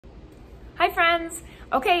Hi friends.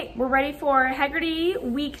 Okay, we're ready for Heggerty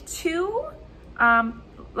Week 2,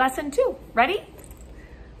 Lesson 2. Ready?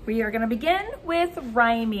 We are gonna begin with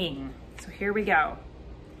rhyming. So here we go.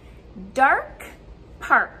 Dark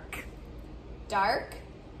park. Dark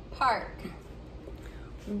park.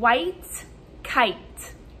 White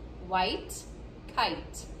kite. White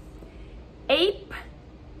kite. Ape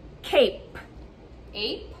cape.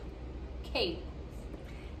 Ape cape.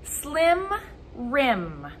 Slim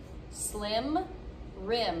rim. Slim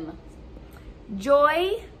rim.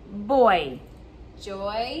 Joy boy.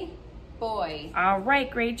 Joy boy. All right,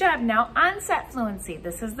 great job. Now onset fluency.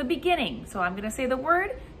 This is the beginning. So I'm gonna say the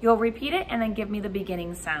word, you'll repeat it, and then give me the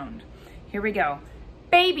beginning sound. Here we go.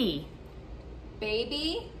 Baby.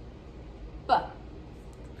 Baby. B.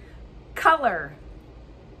 Color.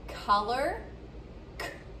 Color. K.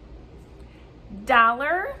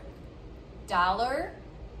 Dollar. Dollar.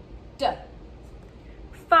 D.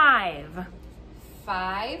 5.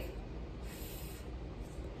 5.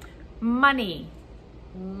 Money.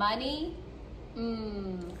 Money.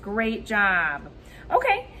 Great job.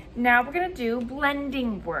 Okay, now we're gonna do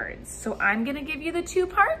blending words. So I'm gonna give you the two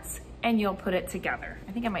parts and you'll put it together.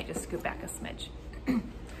 I think I might just scoot back a smidge.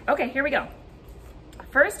 Okay, here we go.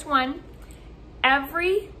 First one,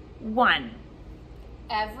 everyone.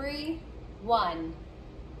 Everyone.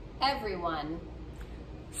 Everyone.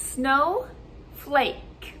 Snowflake.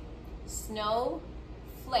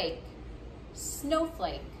 Snowflake.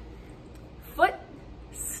 Snowflake.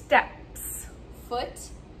 Footsteps.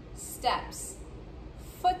 Footsteps.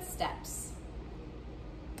 Footsteps.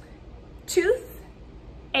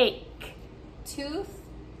 Toothache.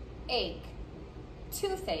 Toothache.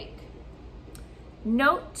 Toothache.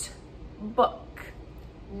 Notebook.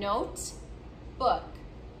 Notebook.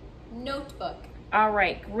 Notebook. All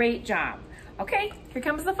right, great job. Okay, here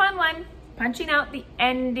comes the fun one. Punching out the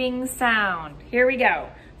ending sound. Here we go.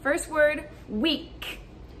 First word, week.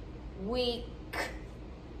 Week.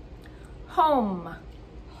 Home.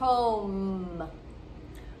 Home.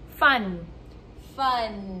 Fun.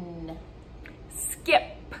 Fun.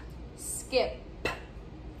 Skip. Skip.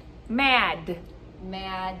 Mad.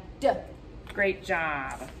 Mad. Great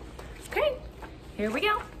job. Okay, here we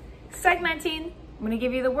go. Segmenting. I'm gonna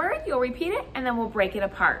give you the word, you'll repeat it, and then we'll break it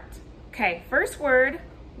apart. Okay, first word,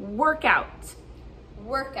 workout.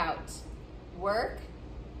 Workout. Work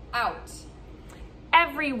out.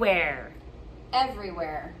 Everywhere.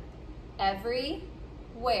 Everywhere.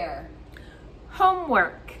 Everywhere.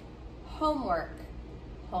 Homework. Homework.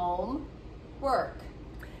 Home. Work.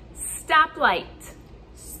 Stoplight.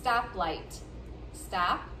 Stoplight.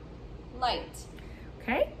 Stop. Light.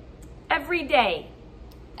 Okay, every day.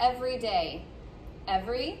 Every day.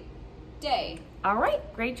 Every day. All right,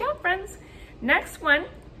 great job, friends. Next one,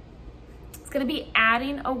 it's gonna be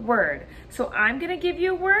adding a word. So I'm gonna give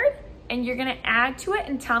you a word and you're gonna add to it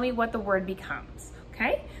and tell me what the word becomes,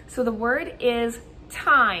 okay? So the word is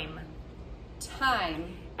time.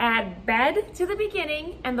 Time. Add bed to the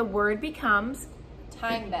beginning and the word becomes?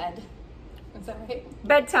 Time bed. Is that right?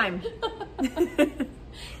 Bedtime.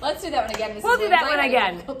 Let's do that one again. We'll do that one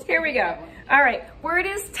again. Here we go. All right, word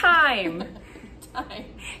is time. Time.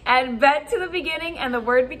 Add bed to the beginning and the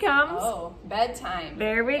word becomes? Oh, bedtime.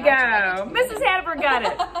 There we Gotcha. go. Mrs. Hatterberg got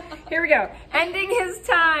it. Here we go. Ending his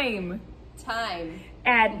time. Time.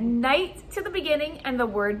 Add night to the beginning and the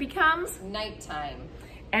word becomes? Nighttime.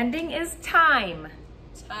 Ending is time.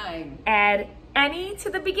 Time. Add any to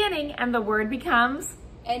the beginning and the word becomes?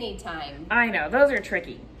 Anytime. I know, those are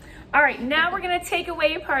tricky. All right, now we're gonna take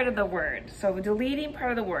away part of the word. So deleting part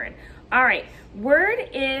of the word. All right, word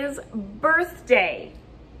is birthday.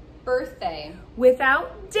 Birthday.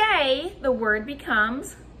 Without day, the word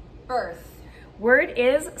becomes? Birth. Word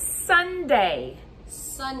is Sunday.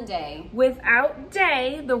 Sunday. Without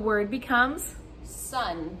day, the word becomes?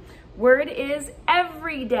 Sun. Word is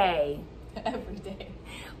everyday. Every day.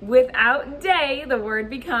 Without day, the word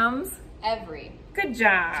becomes? Every. Good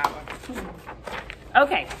job.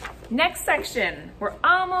 Okay, next section. We're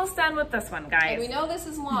almost done with this one, guys. And we know this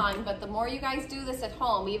is long, but the more you guys do this at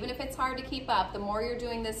home, even if it's hard to keep up, the more you're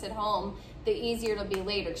doing this at home, the easier it'll be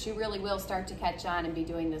later, because you really will start to catch on and be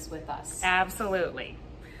doing this with us. Absolutely.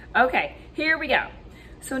 Okay, here we go.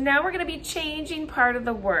 So now we're gonna be changing part of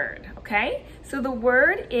the word, okay? So the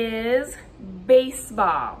word is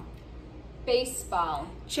baseball. Baseball.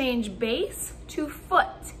 Change base to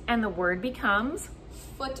foot and the word becomes?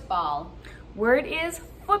 Football. Word is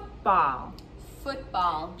football.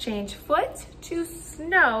 Football. Change foot to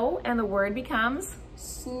snow and the word becomes?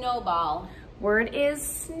 Snowball. Word is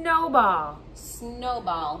snowball.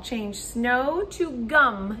 Snowball. Change snow to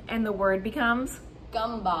gum and the word becomes?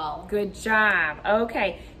 Gumball. Good job.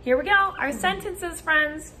 Okay, here we go. Our sentences,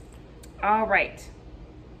 friends. All right.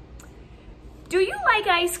 Do you like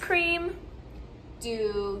ice cream?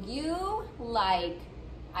 Do you like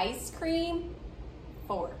ice cream?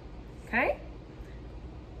 4. Okay.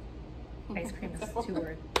 Ice cream is 2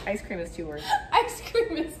 words. Ice cream is 2 words. Ice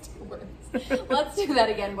cream is 2 words. Let's do that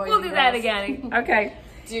again, boys. We'll do that again. Okay.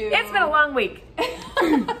 It's been a long week.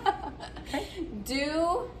 Okay.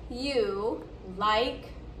 Do you like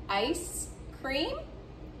ice cream?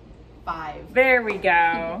 5. There we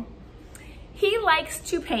go. He likes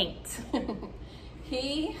to paint.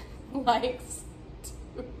 He likes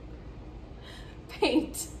to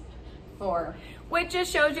paint. 4. Which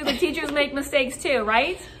just shows you the teachers make mistakes too,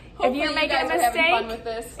 right? Hopefully if you make guys a are having fun mistake,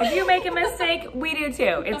 with this. if you make a mistake, we do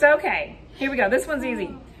too. It's okay. Here we go. This one's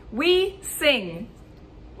easy. We sing.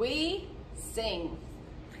 We sing.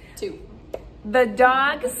 2. The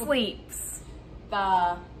dog sleeps.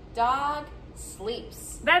 The dog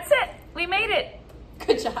sleeps. That's it. We made it.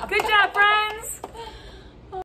 Good job. Good job, friends.